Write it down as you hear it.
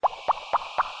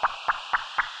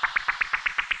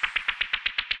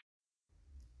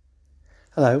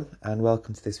Hello, and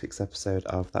welcome to this week's episode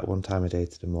of That One Time I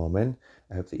Dated a Mormon.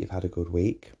 I hope that you've had a good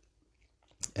week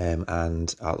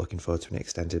and are looking forward to an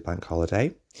extended bank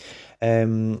holiday.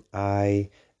 I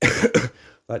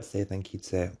like to say thank you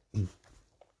to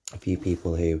a few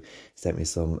people who sent me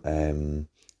some on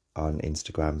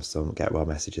Instagram, some get well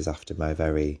messages after my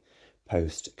very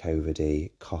post-COVID-y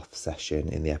cough session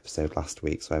in the episode last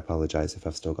week. So I apologise if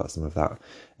I've still got some of that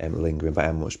lingering, but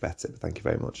I'm much better. But thank you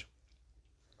very much.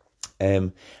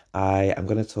 I am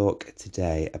going to talk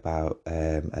today about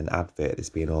an advert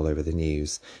that's been all over the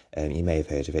news. You may have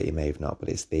heard of it, you may have not, but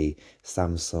it's the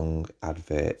Samsung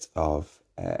advert of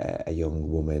a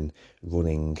young woman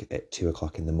running at 2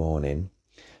 o'clock in the morning.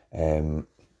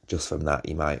 Just from that,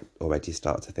 you might already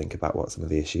start to think about what some of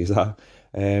the issues are.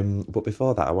 But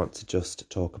before that, I want to just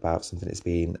talk about something that's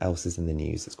been else is in the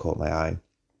news that's caught my eye.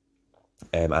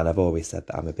 And I've always said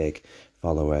that I'm a big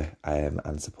follower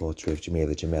and supporter of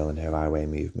Jameela Jamil and her I Weigh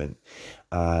movement.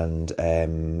 And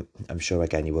I'm sure,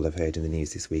 again, you will have heard in the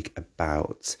news this week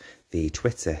about the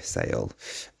Twitter sale.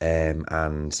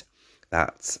 And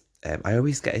that I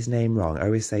always get his name wrong. I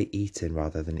always say Eaton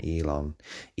rather than Elon.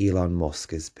 Elon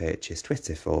Musk has purchased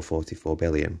Twitter for 44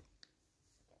 billion.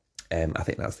 I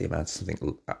think that's the amount of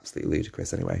something absolutely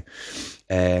ludicrous anyway.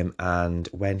 And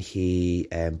when he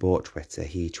bought Twitter,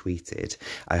 he tweeted,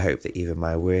 "I hope that even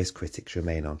my worst critics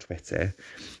remain on Twitter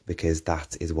because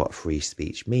that is what free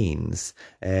speech means."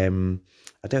 I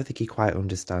don't think he quite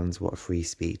understands what free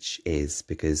speech is,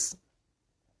 because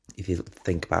if you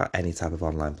think about any type of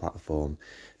online platform,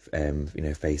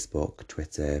 Facebook,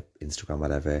 Twitter, Instagram,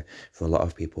 whatever, for a lot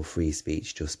of people, free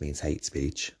speech just means hate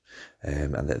speech,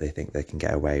 and that they think they can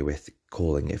get away with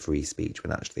calling it free speech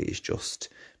when actually it's just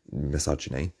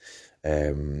misogyny.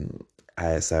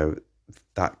 So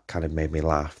that kind of made me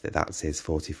laugh that that's his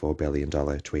 $44 billion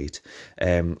tweet.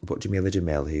 But Jameela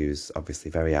Jamil, who's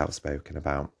obviously very outspoken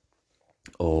about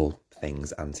all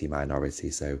things anti-minority,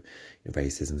 so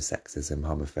racism, sexism,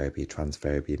 homophobia,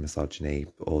 transphobia, misogyny,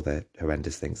 all the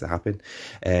horrendous things that happen.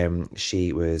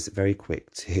 She was very quick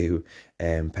to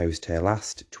post her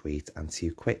last tweet and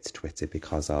to quit Twitter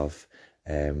because of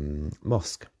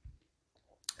Musk.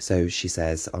 So she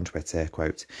says on Twitter,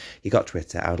 quote, "You got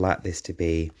Twitter. I would like this to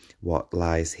be what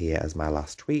lies here as my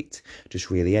last tweet.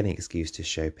 Just really any excuse to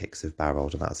show pics of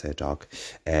Barold," and that's her dog.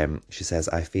 She says,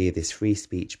 "I fear this free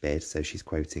speech bid," so she's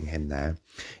quoting him there,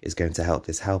 "is going to help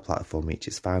this hell platform reach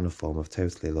its final form of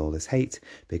totally lawless hate,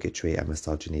 bigotry and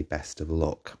misogyny. Best of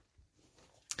luck."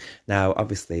 Now,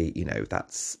 obviously,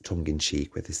 that's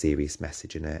tongue-in-cheek with a serious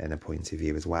message and a point of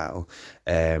view as well.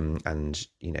 And,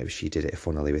 she did it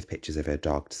funnily with pictures of her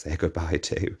dog to say goodbye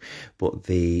to. But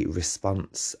the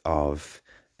response of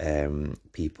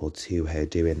people to her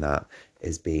doing that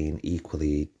has been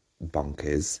equally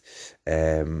bonkers.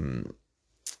 As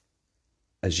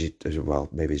you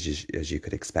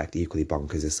could expect, equally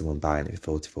bonkers as someone buying it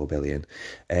for 44 billion.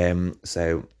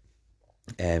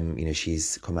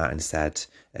 She's come out and said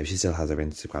she still has her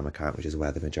Instagram account, which is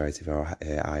where the majority of her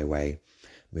I Weigh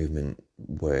movement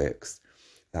works,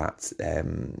 that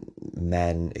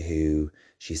men who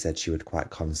she said she would quite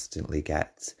constantly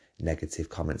get negative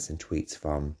comments and tweets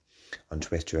from on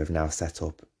Twitter have now set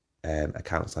up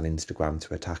accounts on Instagram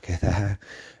to attack her there.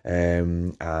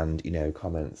 And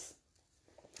comments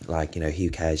like, who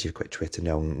cares, you've quit Twitter,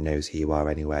 no one knows who you are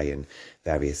anyway, and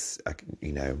various,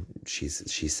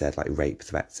 she's said like rape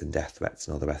threats and death threats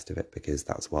and all the rest of it, because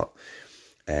that's what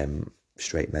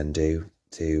straight men do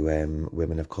to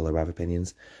women of colour who have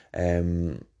opinions.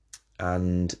 And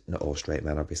not all straight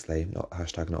men, obviously, not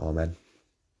all men.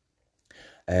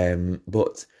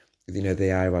 But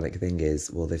the ironic thing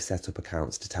is, well, they've set up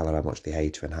accounts to tell her how much they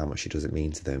hate her and how much she doesn't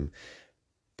mean to them,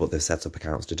 but they've set up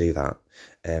accounts to do that.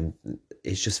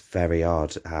 It's just very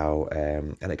odd how,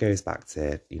 and it goes back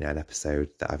to, an episode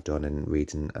that I've done and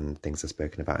reading and things I've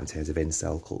spoken about in terms of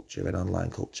incel culture and online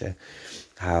culture,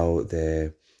 how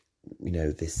this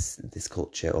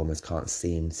culture almost can't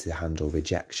seem to handle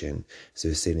rejection. So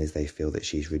as soon as they feel that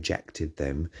she's rejected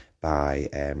them by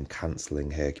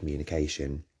cancelling her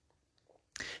communication,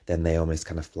 then they almost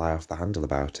kind of fly off the handle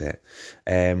about it.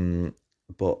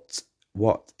 But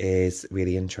what is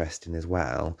really interesting as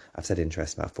well, I've said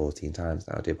interesting about 14 times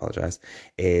now, I do apologise,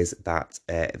 is that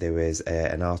there was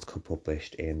an article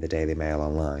published in the Daily Mail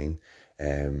Online,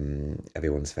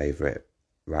 everyone's favourite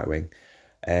right wing,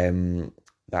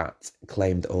 that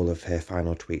claimed all of her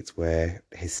final tweets were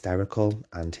hysterical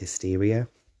and hysteria.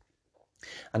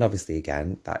 And obviously,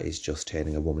 again, that is just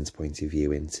turning a woman's point of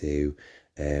view into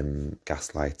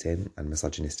gaslighting and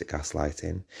misogynistic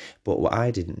gaslighting. But what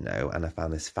I didn't know, and I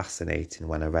found this fascinating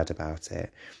when I read about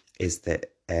it, is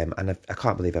that and I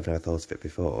can't believe I've never thought of it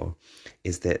before,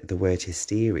 is that the word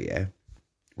hysteria,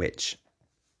 which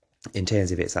in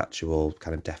terms of its actual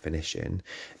kind of definition,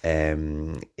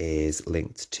 is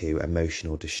linked to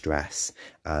emotional distress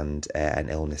and an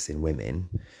illness in women,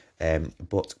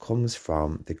 but comes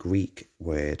from the Greek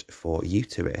word for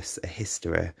uterus, a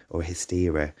hystera or a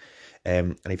hystera.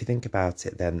 And if you think about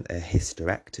it, then a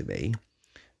hysterectomy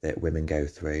that women go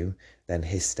through, then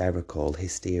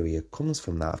hysteria comes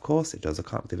from that. Of course it does. I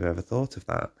can't believe I've ever thought of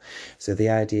that. So the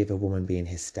idea of a woman being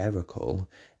hysterical,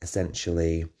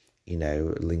 essentially,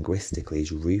 linguistically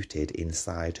is rooted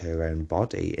inside her own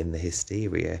body in the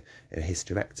hysteria, a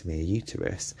hysterectomy, a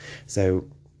uterus. So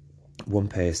one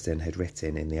person had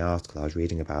written in the article I was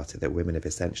reading about it that women have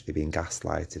essentially been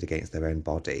gaslighted against their own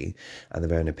body and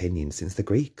their own opinions since the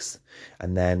Greeks.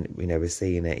 And then, we're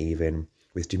seeing it even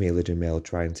with Jamila Jamil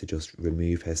trying to just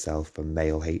remove herself from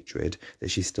male hatred,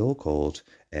 that she's still called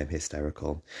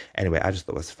hysterical. Anyway, I just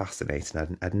thought it was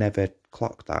fascinating. I'd never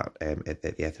clocked that,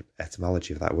 the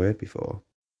etymology of that word before.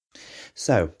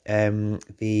 So,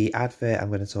 the advert I'm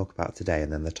going to talk about today,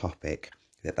 and then the topic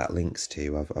that links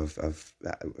to of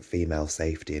female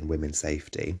safety and women's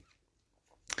safety,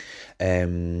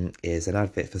 is an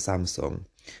advert for Samsung,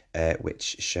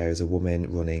 which shows a woman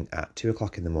running at 2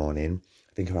 o'clock in the morning.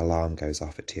 I think her alarm goes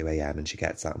off at 2 a.m. and she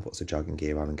gets out and puts her jogging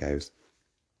gear on and goes.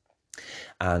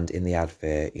 And in the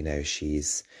advert,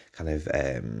 she's kind of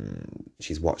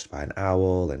she's watched by an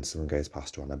owl, and someone goes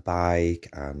past her on a bike,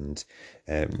 and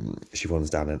she runs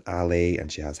down an alley, and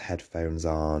she has headphones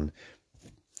on,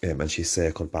 and she's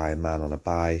circled by a man on a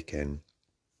bike, and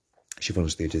she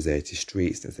runs through deserted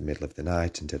streets, and it's the middle of the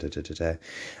night, and da-da-da-da-da.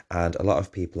 And a lot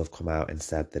of people have come out and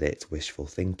said that it's wishful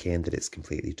thinking, that it's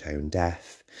completely tone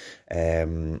deaf.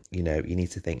 You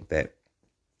need to think that,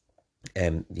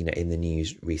 in the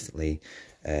news recently,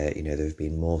 there have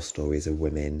been more stories of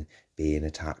women being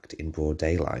attacked in broad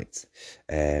daylight.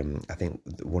 I think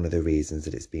one of the reasons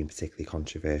that it's been particularly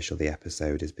controversial, the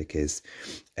episode, is because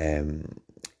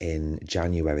in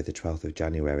January, the 12th of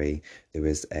January, there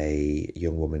was a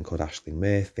young woman called Aisling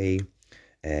Murphy,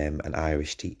 an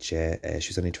Irish teacher. She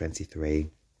was only 23,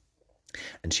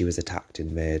 and she was attacked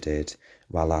and murdered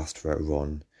while out for a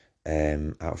run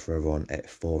at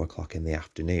 4 o'clock in the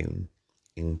afternoon,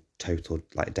 in total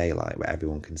daylight where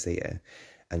everyone can see her.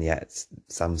 And yet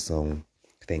Samsung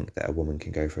think that a woman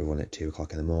can go for a run at 2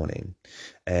 o'clock in the morning.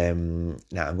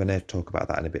 Now I'm going to talk about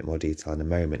that in a bit more detail in a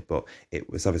moment, but it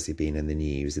was obviously been in the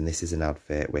news, and this is an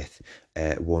advert with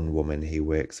one woman who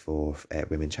works for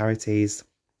women charities.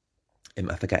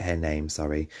 I forget her name,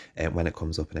 sorry. When it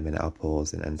comes up in a minute, I'll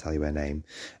pause and tell you her name.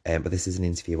 But this is an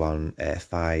interview on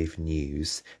 5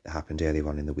 News that happened earlier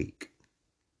on in the week.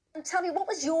 And tell me, what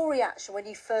was your reaction when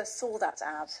you first saw that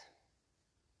ad?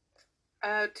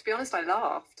 To be honest, I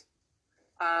laughed.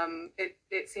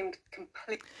 It seemed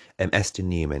complete. Esther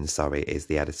Newman, sorry, is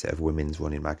the editor of Women's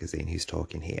Running magazine, who's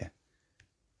talking here.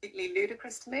 Completely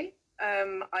ludicrous to me.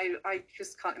 I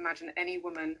just can't imagine any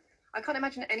woman. I can't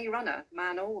imagine any runner,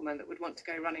 man or woman, that would want to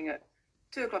go running at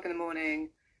 2 o'clock in the morning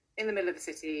in the middle of the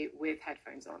city with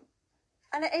headphones on.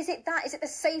 And is it the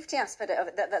safety aspect of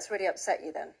it that's really upset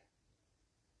you then?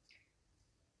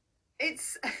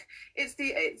 It's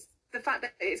the fact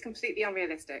that it's completely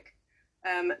unrealistic.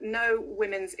 No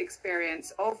women's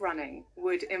experience of running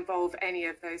would involve any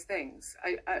of those things.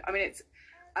 I mean,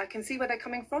 I can see where they're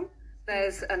coming from.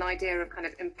 There's an idea of kind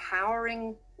of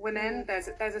empowering women. There's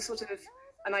a sort of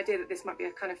an idea that this might be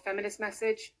a kind of feminist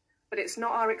message, but it's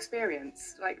not our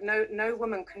experience. No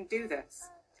woman can do this.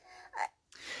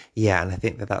 Yeah, and I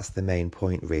think that's the main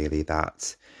point, really,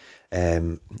 that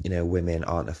women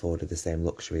aren't afforded the same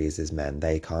luxuries as men.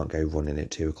 They can't go running at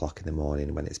 2 o'clock in the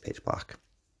morning when it's pitch black.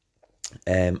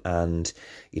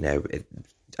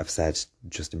 I've said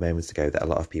just a moment ago that a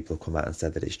lot of people have come out and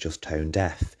said that it's just tone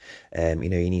deaf. You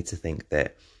need to think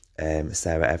that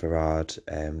Sarah Everard,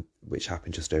 which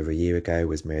happened just over a year ago,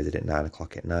 was murdered at 9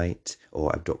 o'clock at night,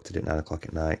 or abducted at 9 o'clock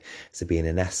at night.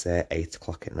 Sabina Nessa, 8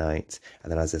 o'clock at night.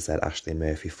 And then, as I said, Aisling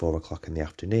Murphy, 4 o'clock in the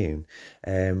afternoon.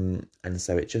 And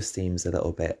so it just seems a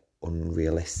little bit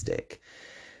unrealistic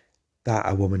that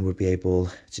a woman would be able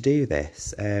to do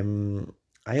this.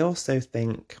 I also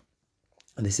think,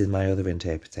 and this is my other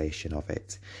interpretation of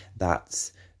it,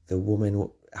 that the woman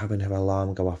having her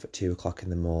alarm go off at 2 o'clock in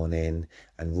the morning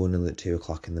and running at 2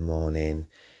 o'clock in the morning,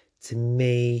 to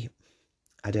me,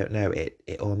 I don't know, it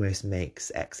almost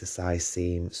makes exercise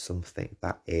seem something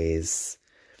that is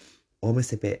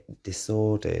almost a bit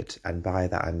disordered. And by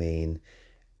that I mean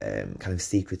kind of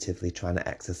secretively trying to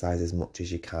exercise as much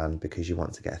as you can because you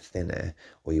want to get thinner,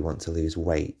 or you want to lose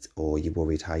weight, or you're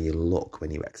worried how you look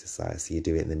when you exercise, so you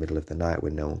do it in the middle of the night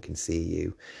when no one can see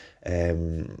you.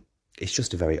 It's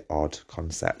just a very odd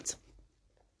concept.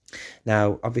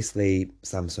 Now, obviously,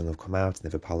 Samsung have come out and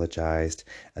they've apologised,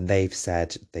 and they've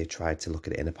said they tried to look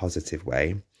at it in a positive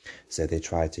way. So they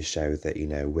tried to show that, you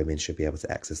know, women should be able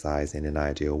to exercise in an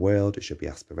ideal world. It should be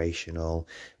aspirational.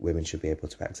 Women should be able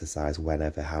to exercise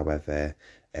whenever, however,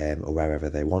 or wherever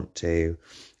they want to.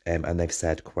 And they've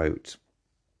said, quote,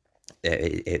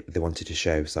 they wanted to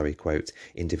show, quote,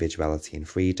 individuality and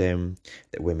freedom,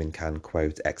 that women can,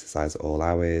 quote, exercise at all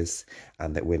hours,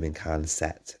 and that women can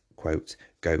set, quote,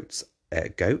 goats,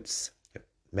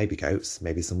 maybe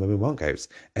some women want goats,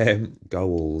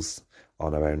 goals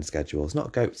on our own schedules,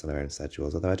 not goats on our own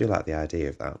schedules, although I do like the idea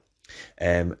of that.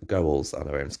 Goals on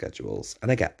our own schedules.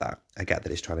 And I get that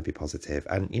it's trying to be positive.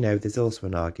 And, you know, there's also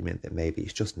an argument that maybe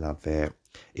it's just an advert,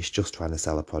 it's just trying to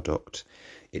sell a product,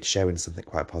 it's showing something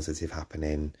quite positive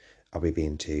happening. Are we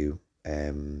being too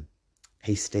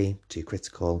hasty, too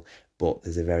critical? But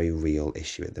there's a very real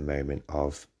issue at the moment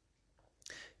of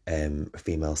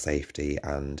female safety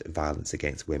and violence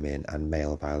against women and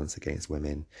male violence against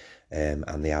women,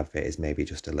 and the advert is maybe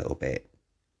just a little bit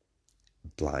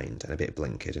blind and a bit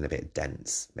blinkered and a bit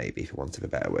dense, maybe, for want of a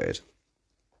better word.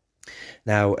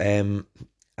 Now,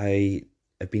 I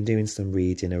have been doing some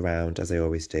reading around, as I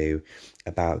always do,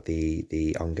 about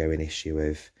the ongoing issue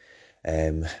of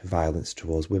violence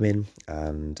towards women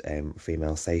and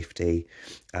female safety.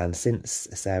 And since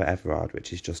Sarah Everard,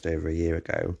 which is just over a year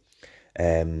ago,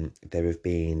 there have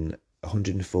been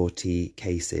 140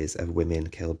 cases of women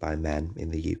killed by men in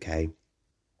the UK,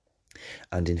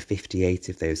 and in 58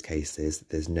 of those cases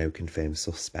there's no confirmed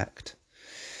suspect.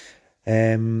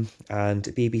 And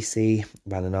BBC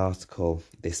ran an article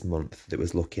this month that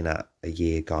was looking at a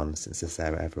year gone since the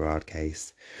Sarah Everard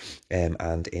case,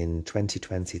 and in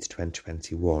 2020 to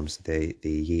 2021, so the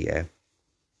year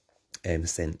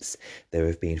since, there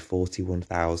have been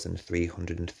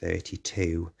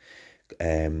 41,332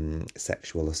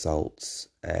 sexual assaults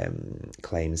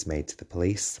claims made to the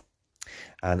police.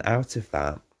 And out of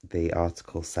that, the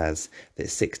article says that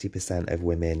 60% of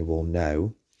women will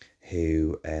know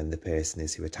who the person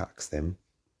is who attacks them.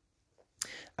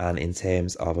 And in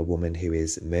terms of a woman who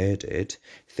is murdered,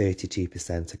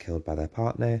 32% are killed by their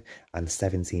partner and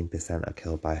 17% are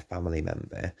killed by a family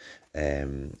member.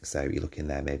 So you're looking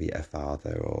there maybe at a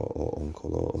father or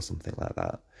uncle or something like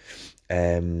that.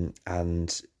 And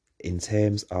in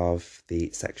terms of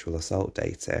the sexual assault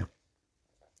data,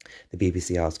 the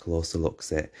BBC article also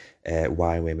looks at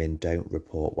why women don't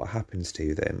report what happens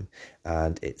to them,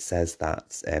 and it says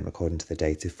that according to the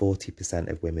data, 40%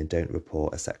 of women don't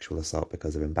report a sexual assault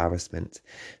because of embarrassment,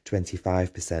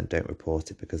 25% don't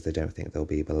report it because they don't think they'll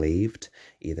be believed,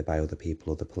 either by other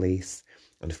people or the police,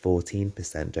 and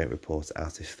 14% don't report it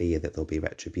out of fear that there'll be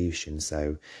retribution,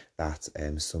 so that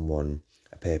a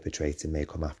perpetrator may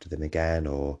come after them again,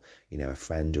 or, you know, a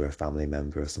friend or a family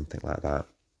member or something like that.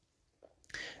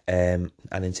 And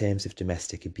in terms of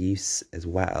domestic abuse as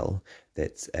well,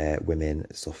 that women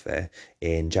suffer,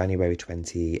 in January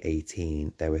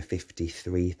 2018 there were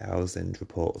 53,000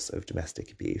 reports of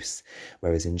domestic abuse,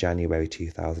 whereas in January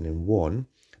 2001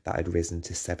 that had risen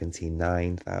to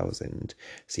 79,000.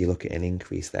 So you look at an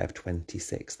increase there of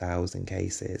 26,000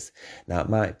 cases. Now, it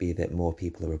might be that more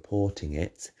people are reporting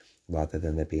it rather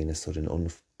than there being a sudden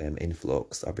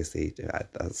influx. Obviously,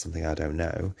 that's something I don't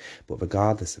know. But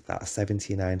regardless of that,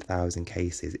 79,000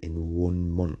 cases in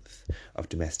 1 month of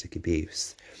domestic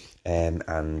abuse. And,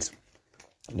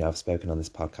 you know, I've spoken on this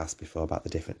podcast before about the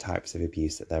different types of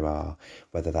abuse that there are,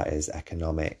 whether that is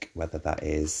economic, whether that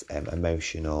is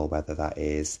emotional, whether that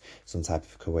is some type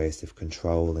of coercive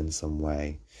control in some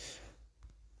way.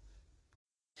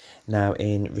 Now,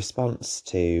 in response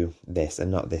to this,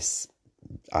 and not this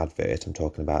advert, I'm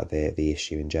talking about the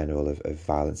issue in general of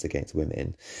violence against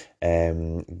women,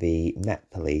 the Met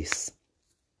Police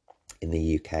in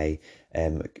the UK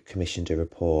commissioned a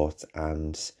report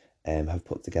and have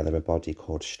put together a body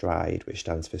called STRIDE, which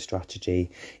stands for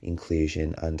Strategy,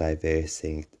 Inclusion and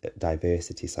Diversity,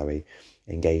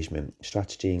 Engagement.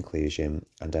 Strategy, Inclusion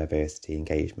and Diversity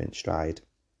Engagement, STRIDE.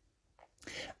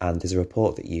 And there's a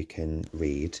report that you can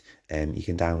read. You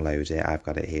can download it. I've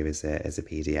got it here as a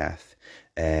PDF,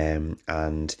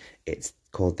 and it's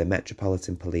called the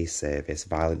Metropolitan Police Service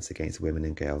Violence Against Women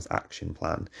and Girls Action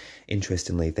Plan.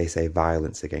 Interestingly, they say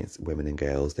violence against women and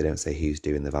girls. They don't say who's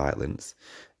doing the violence.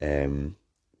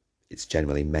 It's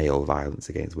generally male violence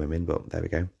against women, but there we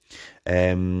go.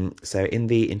 So in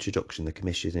the introduction, the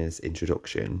Commissioner's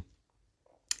introduction,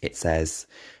 It says,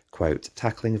 quote,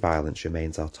 tackling violence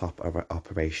remains our top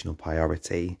operational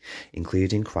priority,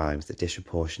 including crimes that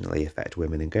disproportionately affect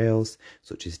women and girls,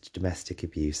 such as domestic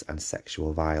abuse and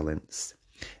sexual violence.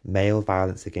 Male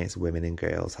violence against women and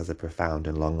girls has a profound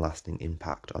and long-lasting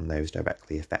impact on those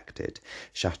directly affected,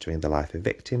 shattering the life of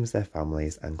victims, their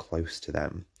families, and close to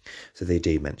them. So they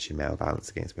do mention male violence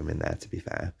against women there, to be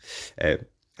fair.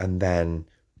 And then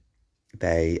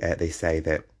they say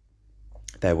that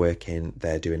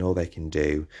they're doing all they can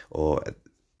do, or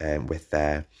with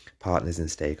their partners and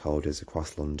stakeholders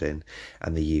across London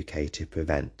and the UK to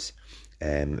prevent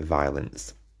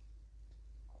violence.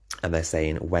 And they're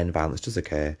saying when violence does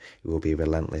occur, we will be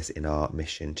relentless in our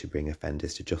mission to bring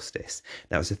offenders to justice.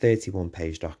 Now, it's a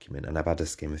 31-page document, and I've had a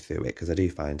skim through it because I do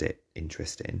find it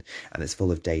interesting, and it's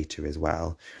full of data as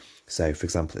well. So, for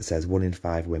example, it says 1 in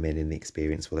 5 women in the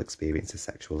experience will experience a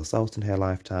sexual assault in her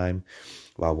lifetime,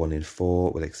 while 1 in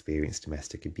 4 will experience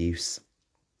domestic abuse.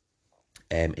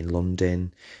 In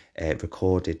London,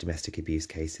 recorded domestic abuse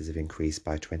cases have increased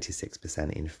by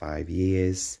 26% in 5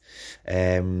 years.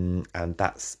 And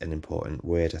that's an important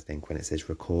word, I think, when it says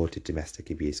recorded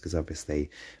domestic abuse, because obviously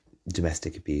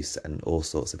domestic abuse and all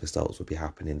sorts of assaults will be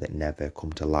happening that never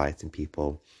come to light and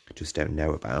people just don't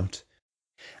know about.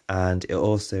 And it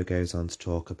also goes on to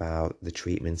talk about the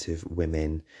treatment of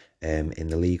women in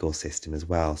the legal system as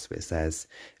well. So it says,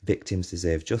 victims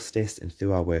deserve justice, and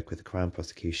through our work with the Crown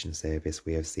Prosecution Service,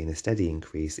 we have seen a steady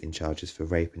increase in charges for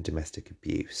rape and domestic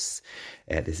abuse.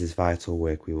 This is vital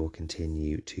work we will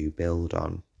continue to build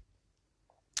on.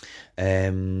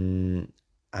 And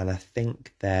I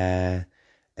think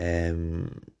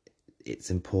it's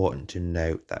important to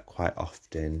note that quite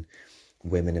often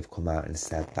women have come out and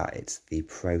said that it's the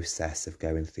process of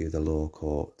going through the law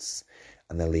courts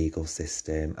and the legal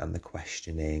system and the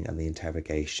questioning and the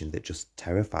interrogation that just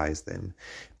terrifies them,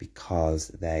 because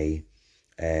they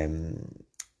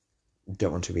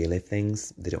don't want to relive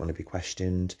things, they don't want to be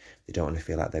questioned, they don't want to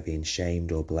feel like they're being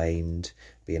shamed or blamed,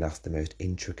 being asked the most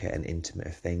intricate and intimate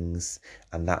of things.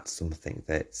 And that's something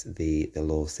that the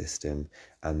law system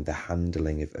and the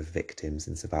handling of victims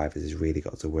and survivors has really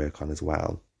got to work on as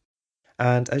well.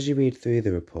 And as you read through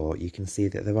the report, you can see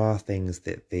that there are things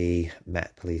that the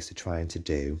Met Police are trying to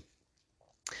do.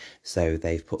 So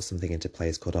they've put something into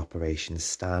place called Operation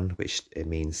Stan, which it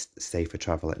means safer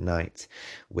travel at night,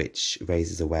 which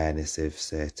raises awareness of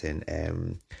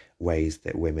certain ways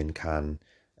that women can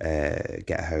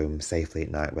get home safely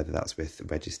at night, whether that's with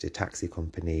registered taxi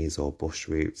companies or bus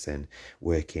routes, and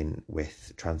working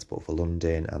with Transport for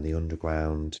London and the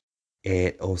Underground.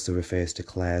 It also refers to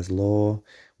Clare's Law,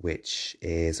 which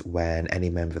is when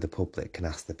any member of the public can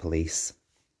ask the police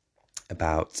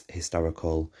about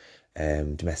historical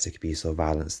domestic abuse or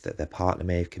violence that their partner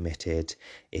may have committed,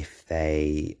 if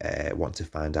they want to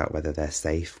find out whether they're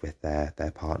safe with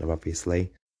their partner,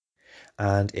 obviously.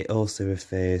 And it also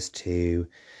refers to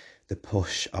the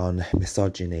push on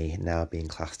misogyny now being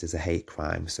classed as a hate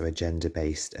crime. So a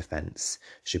gender-based offence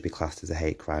should be classed as a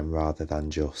hate crime rather than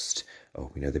just,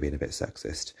 oh, we know they're being a bit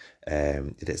sexist.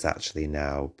 That it's actually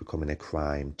now becoming a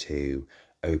crime to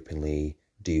openly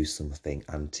do something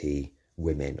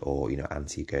anti-women or,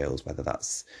 anti-girls, whether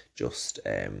that's just,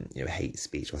 hate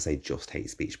speech. Well, I say just hate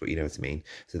speech, but you know what I mean?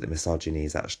 So that misogyny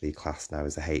is actually classed now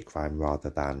as a hate crime rather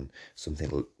than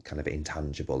something kind of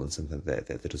intangible and something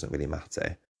that doesn't really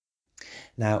matter.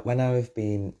 Now, when I've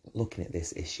been looking at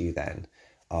this issue then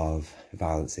of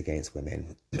violence against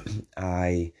women,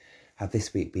 I have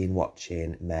this week been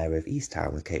watching Mare of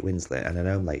Easttown with Kate Winslet, and I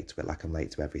know I'm late to it, like I'm late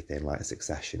to everything, like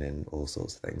Succession and all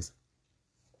sorts of things.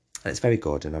 And it's very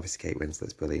good, and obviously Kate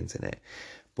Winslet's brilliant in it.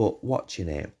 But watching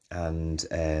it, and,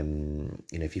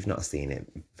 if you've not seen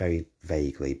it, very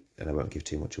vaguely, and I won't give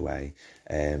too much away,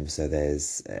 so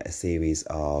there's a series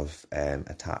of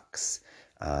attacks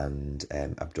and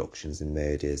abductions and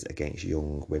murders against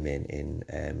young women in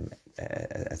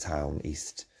a town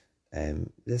east. Did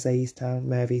I say Easttown?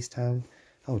 Mare of Easttown?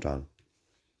 Hold on.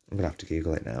 I'm going to have to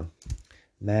Google it now.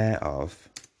 Mare of...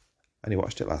 I only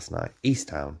watched it last night.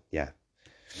 Easttown, yeah.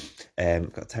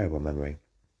 Got a terrible memory.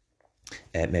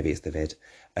 Maybe it's the vid.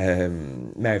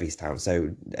 Mare of Easttown.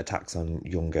 So attacks on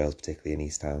young girls, particularly in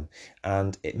Easttown.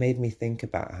 And it made me think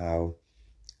about how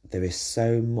there is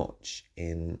so much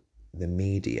in the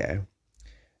media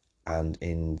and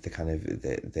in the kind of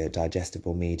the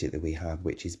digestible media that we have,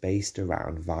 which is based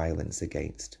around violence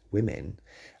against women,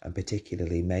 and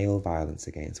particularly male violence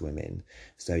against women.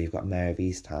 So you've got Mare of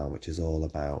Easttown, which is all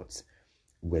about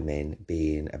women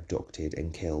being abducted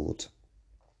and killed,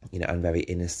 and very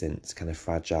innocent, kind of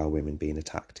fragile women being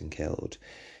attacked and killed.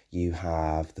 You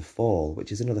have The Fall,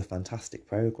 which is another fantastic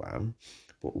programme,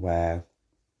 but where,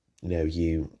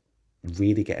 you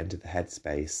really get into the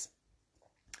headspace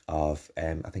of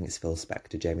I think it's Phil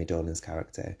Spector, Jamie Dornan's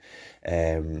character,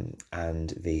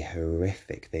 and the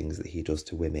horrific things that he does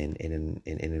to women in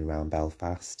and around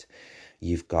Belfast.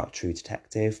 You've got True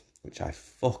Detective, which I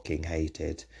fucking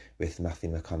hated, with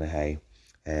Matthew McConaughey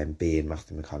being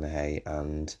Matthew McConaughey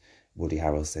and Woody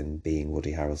Harrelson being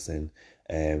Woody Harrelson,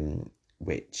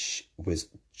 which was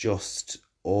just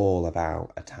all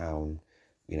about a town,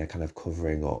 kind of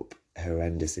covering up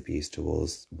horrendous abuse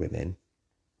towards women.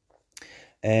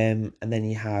 And then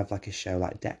you have like a show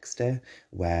like Dexter,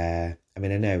 where, I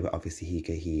mean, I know obviously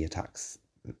he attacks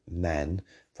men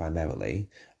primarily,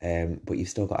 but you've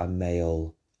still got a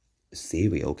male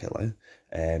serial killer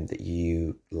that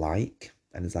you like,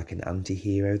 and is like an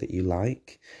anti-hero that you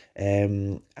like.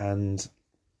 And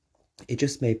it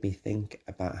just made me think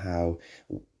about how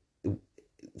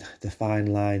the fine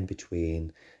line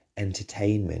between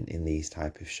entertainment in these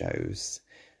type of shows,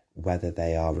 whether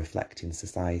they are reflecting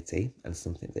society and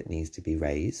something that needs to be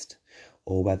raised,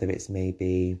 or whether it's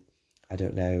maybe, I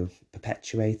don't know,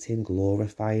 perpetuating,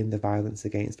 glorifying the violence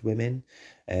against women,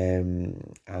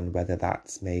 and whether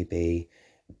that's maybe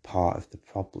part of the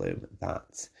problem,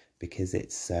 that because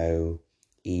it's so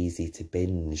easy to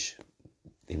binge,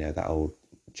 that old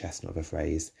chestnut of a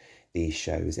phrase, these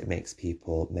shows, it makes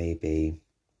people maybe,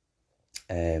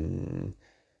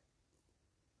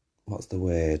 what's the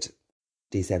word?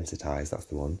 Desensitized, that's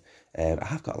the one. I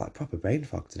have got like proper brain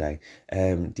fog today.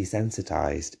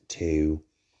 Desensitized to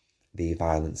the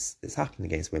violence that's happening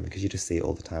against women, because you just see it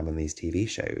all the time on these TV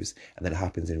shows, and then it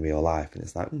happens in real life, and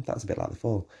it's like, that's a bit like The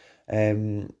Fall. I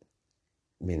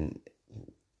mean,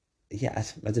 yeah,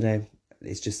 I don't know.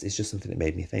 It's just something that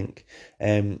made me think.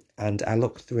 And I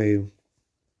looked through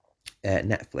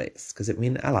Netflix, because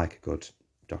I like a good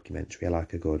documentary. I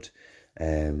like a good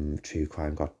true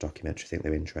crime documentary. I think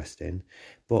they're interesting.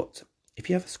 But if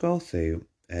you ever scroll through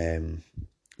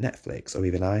Netflix or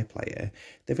even iPlayer,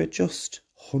 there are just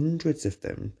hundreds of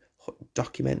them,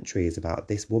 documentaries about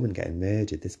this woman getting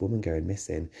murdered, this woman going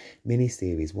missing,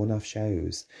 miniseries, one-off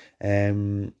shows.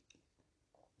 And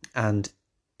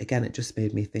again, it just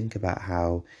made me think about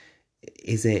how,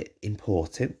 is it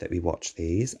important that we watch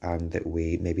these and that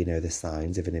we maybe know the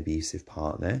signs of an abusive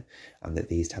partner, and that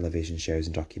these television shows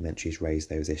and documentaries raise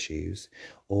those issues?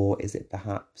 Or is it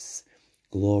perhaps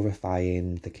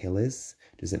glorifying the killers?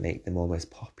 Does it make them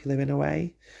almost popular in a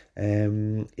way?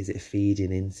 Is it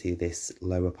feeding into this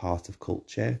lower part of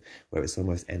culture where it's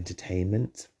almost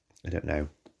entertainment? I don't know.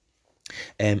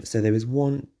 So there was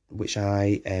one which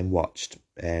I watched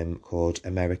called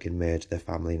American Murder, The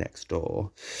Family Next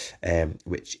Door,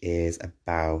 which is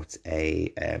about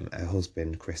a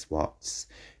husband, Chris Watts,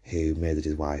 who murdered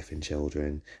his wife and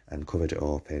children and covered it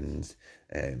up, and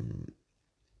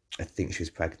I think she was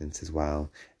pregnant as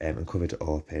well, and covered it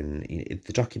up. And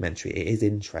the documentary, it is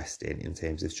interesting in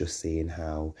terms of just seeing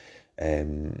how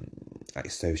like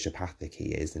sociopathic he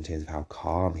is, in terms of how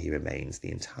calm he remains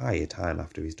the entire time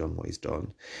after he's done what he's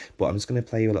done. But I'm just going to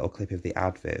play you a little clip of the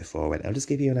advert for it. I'll just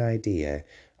give you an idea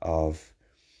of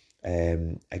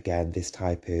again, this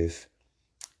type of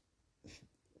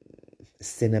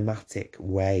cinematic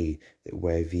way that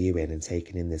we're viewing and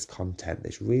taking in this content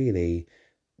that's really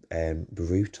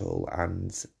brutal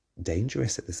and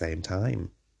dangerous at the same time.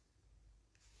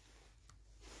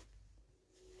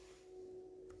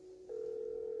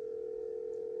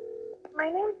 My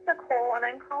name's Nicole, and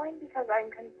I'm calling because I'm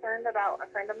concerned about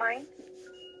a friend of mine.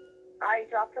 I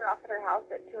dropped her off at her house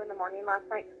at 2 in the morning last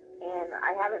night, and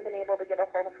I haven't been able to get a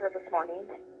hold of her this morning.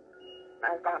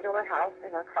 I've gone to her house,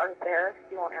 and her car's there.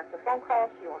 She won't answer phone calls.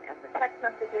 She won't answer text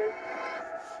messages.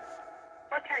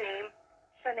 What's her name?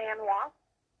 Shanann Watt.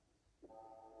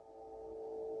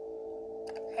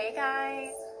 Hey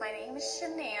guys, my name is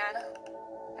Shanann.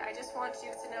 I just want you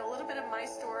to know a little bit of my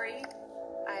story.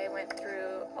 I went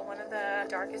through one of the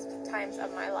darkest times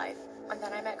of my life, and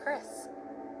then I met Chris.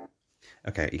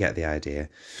 Okay, you get the idea.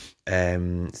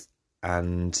 And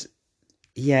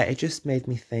yeah, it just made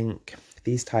me think,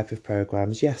 these type of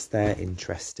programs, yes, they're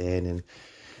interesting, and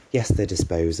yes, they're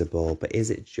disposable, but is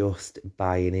it just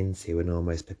buying into and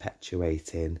almost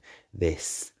perpetuating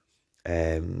this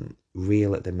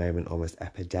real, at the moment, almost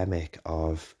epidemic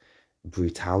of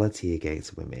brutality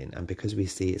against women? And because we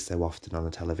see it so often on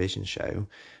a television show,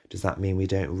 does that mean we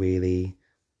don't really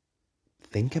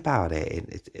think about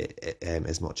it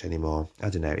as much anymore? I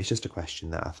don't know. It's just a question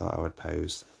that I thought I would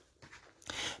pose.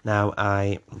 Now,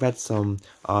 I read some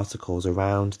articles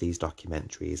around these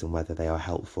documentaries and whether they are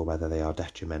helpful, whether they are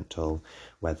detrimental,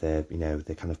 whether,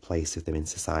 the kind of place of them in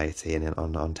society and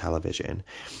on television.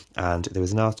 And there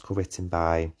was an article written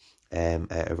by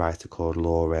a writer called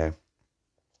Laura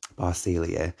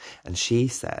Barcelia, and she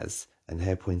says, and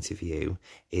her point of view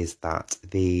is that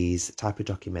these type of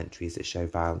documentaries that show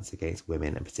violence against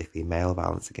women, and particularly male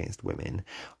violence against women,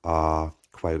 are,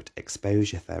 quote,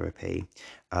 exposure therapy,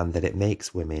 and that it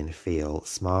makes women feel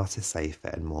smarter, safer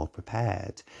and more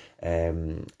prepared,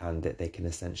 and that they can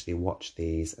essentially watch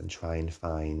these and try and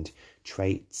find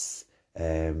traits,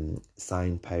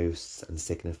 signposts and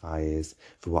signifiers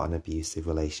for what an abusive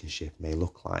relationship may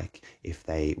look like if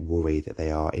they worry that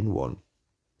they are in one.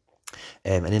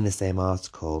 And in the same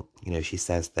article, she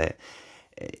says that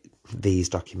these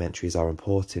documentaries are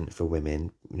important for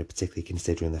women, particularly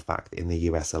considering the fact that in the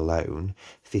US alone,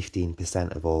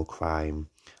 15% of all crime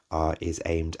is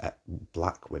aimed at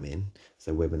black women,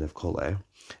 so women of colour,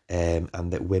 and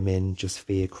that women just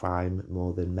fear crime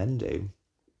more than men do.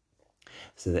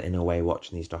 So that in a way,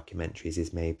 watching these documentaries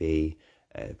is maybe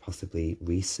possibly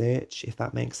research, if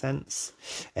that makes sense.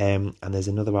 And there's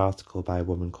another article by a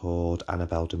woman called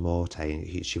Annabelle de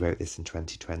Morte. She wrote this in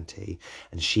 2020,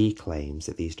 and she claims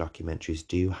that these documentaries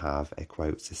do have a,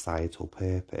 quote, societal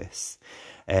purpose.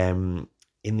 In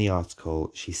the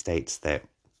article, she states that,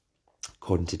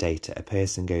 according to data, a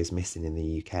person goes missing in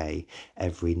the UK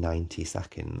every 90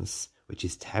 seconds, which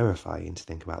is terrifying to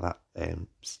think about that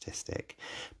statistic.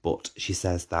 But she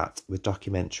says that with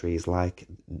documentaries like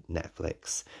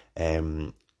Netflix,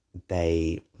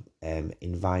 they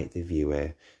invite the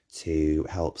viewer to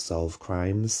help solve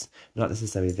crimes, not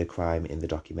necessarily the crime in the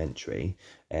documentary,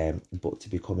 but to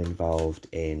become involved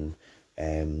in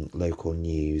local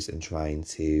news and trying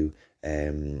to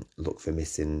look for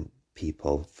missing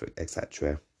people,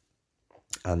 etc.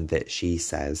 And that she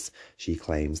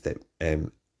claims that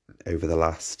over the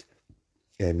last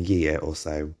year or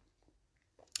so,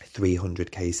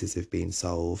 300 cases have been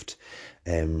solved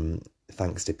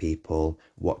thanks to people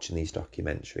watching these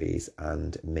documentaries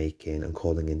and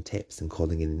calling in tips and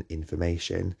calling in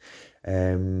information.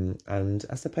 And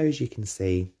I suppose you can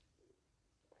see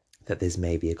that there's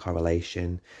maybe a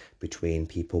correlation between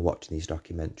people watching these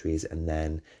documentaries and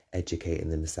then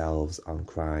educating themselves on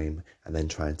crime and then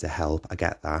trying to help. I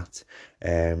get that.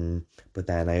 But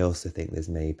then I also think there's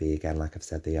maybe, again, like I've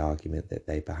said, the argument that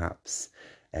they perhaps,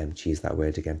 to use that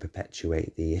word again,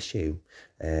 perpetuate the issue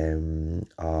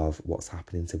of what's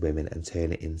happening to women and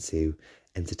turn it into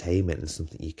entertainment and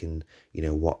something you can,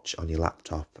 watch on your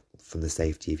laptop from the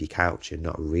safety of your couch and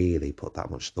not really put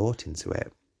that much thought into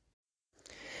it.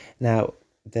 Now,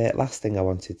 the last thing I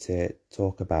wanted to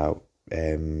talk about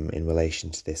in relation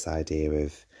to this idea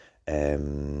of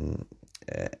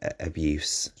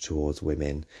abuse towards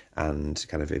women and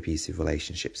kind of abusive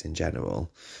relationships in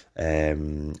general,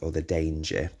 or the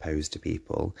danger posed to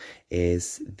people,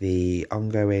 is the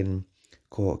ongoing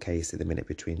court case at the minute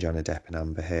between Johnny Depp and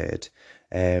Amber Heard.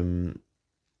 And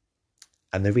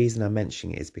the reason I'm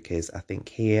mentioning it is because I think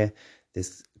here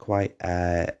there's quite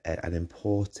an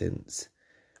important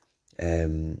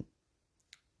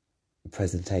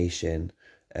presentation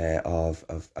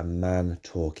of a man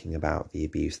talking about the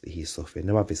abuse that he's suffering.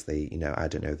 Now, obviously, I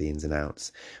don't know the ins and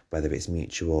outs, whether it's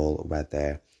mutual,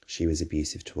 whether she was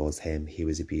abusive towards him, he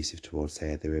was abusive towards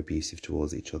her, they were abusive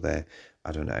towards each other,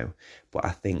 I don't know. But I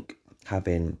think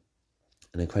having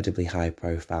an incredibly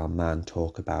high-profile man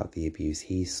talk about the abuse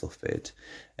he's suffered,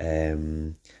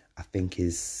 I think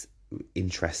is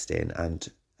interesting, and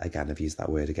again, I've used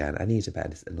that word again, I need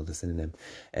another synonym,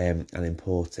 and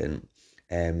important,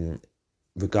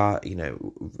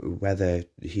 whether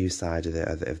whose side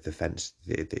of the fence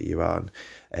that you're on,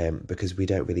 because we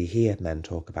don't really hear men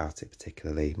talk about it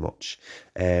particularly much,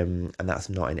 and that's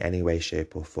not in any way,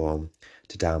 shape or form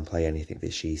to downplay anything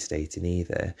that she's stating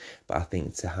either, but I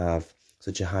think to have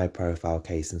such a high profile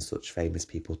case and such famous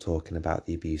people talking about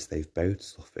the abuse they've both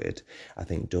suffered, I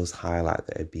think does highlight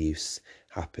that abuse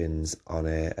happens on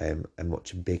a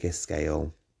much bigger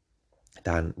scale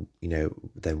than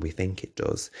we think it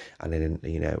does, and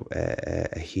in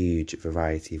a huge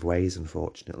variety of ways,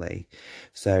 unfortunately.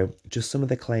 So just some of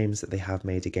the claims that they have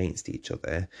made against each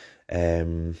other,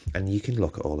 and you can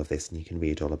look at all of this and you can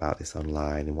read all about this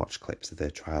online and watch clips of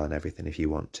the trial and everything if you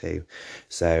want to.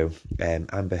 So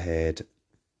Amber Heard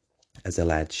has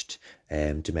alleged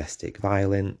domestic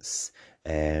violence,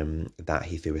 that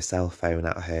he threw a cell phone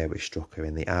at her which struck her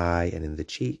in the eye and in the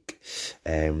cheek,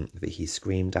 that he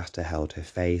screamed at her, held her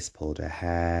face, pulled her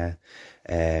hair,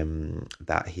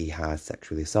 that he had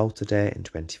sexually assaulted her in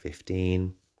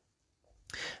 2015,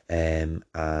 and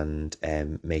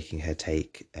making her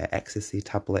take ecstasy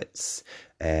tablets,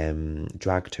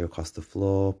 dragged her across the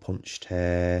floor, punched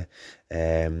her,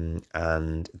 and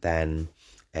then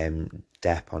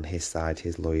Depp on his side,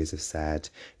 his lawyers have said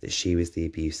that she was the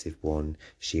abusive one.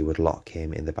 She would lock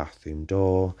him in the bathroom,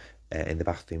 so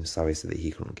that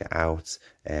he couldn't get out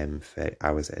for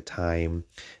hours at a time,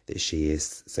 that she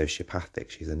is sociopathic,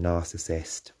 she's a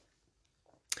narcissist,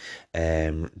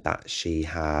 that she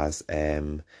has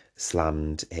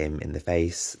slammed him in the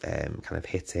face, kind of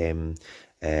hit him,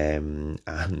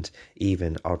 and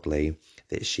even oddly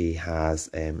that she has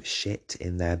shit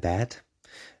in their bed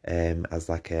as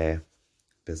like a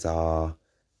bizarre,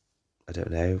 I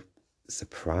don't know,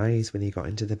 surprise when he got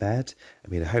into the bed. I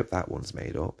mean, I hope that one's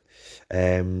made up.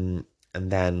 And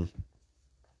then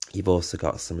you've also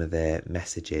got some of the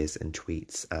messages and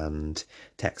tweets and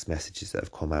text messages that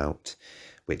have come out,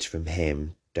 which from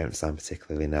him don't sound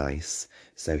particularly nice.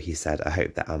 So he said, I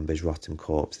hope that Amber's rotten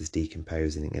corpse is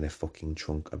decomposing in a fucking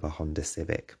trunk of a Honda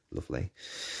Civic. Lovely.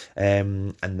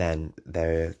 And then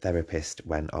the therapist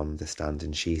went on the stand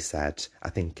and she said, I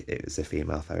think it was a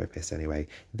female therapist anyway,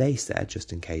 they said,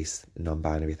 just in case,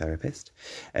 non-binary therapist,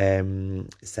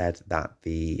 said that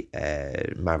the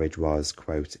marriage was,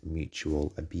 quote,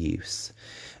 mutual abuse.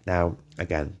 Now,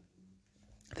 again,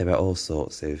 there are all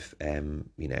sorts of,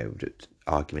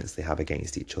 arguments they have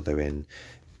against each other, and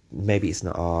maybe it's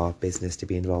not our business to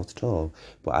be involved at all.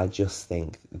 But I just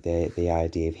think the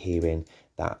idea of hearing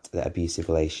that the abusive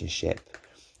relationship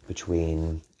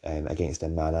between against a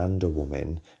man and a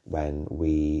woman, when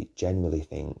we generally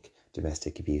think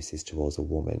domestic abuse is towards a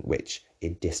woman, which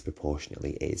it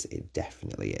disproportionately is, it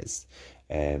definitely is.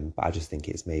 But I just think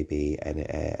it's maybe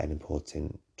an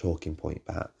important talking point,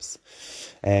 perhaps.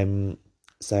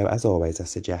 So as always, I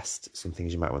suggest some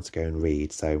things you might want to go and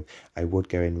read. So I would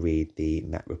go and read the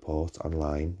Met Report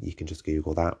online. You can just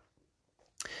Google that.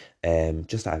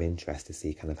 Just out of interest to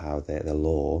see kind of how the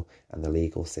law and the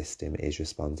legal system is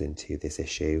responding to this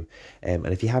issue. And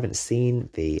if you haven't seen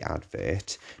the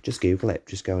advert, just Google it.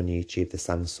 Just go on YouTube, the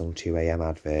Samsung 2am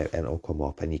advert, and it'll come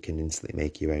up and you can instantly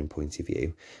make your own point of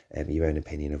view, your own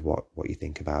opinion of what you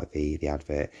think about the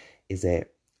advert. Is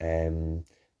it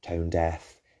tone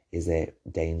deaf? Is it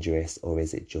dangerous, or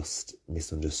is it just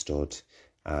misunderstood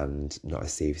and not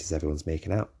as serious as everyone's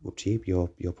making out? Up to you,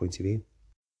 your point of view.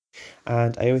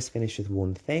 And I always finish with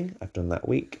one thing I've done that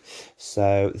week.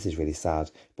 So this is really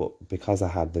sad, but because I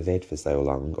had the vid for so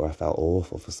long, or I felt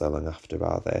awful for so long after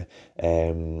rather,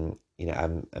 I'm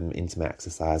into my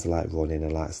exercise. I like running, I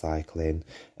like cycling,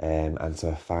 and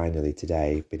so I finally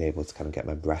today been able to kind of get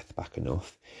my breath back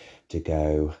enough to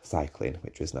go cycling,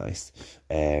 which was nice.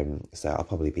 So I'll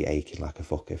probably be aching like a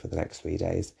fucker for the next 3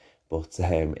 days, but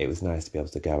it was nice to be able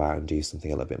to go out and do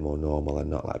something a little bit more normal and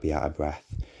not like be out of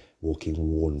breath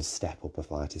walking one step up a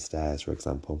flight of stairs, for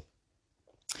example.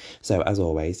 So as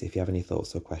always, if you have any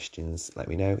thoughts or questions, let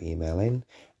me know, email in,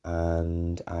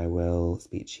 and I will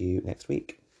speak to you next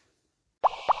week.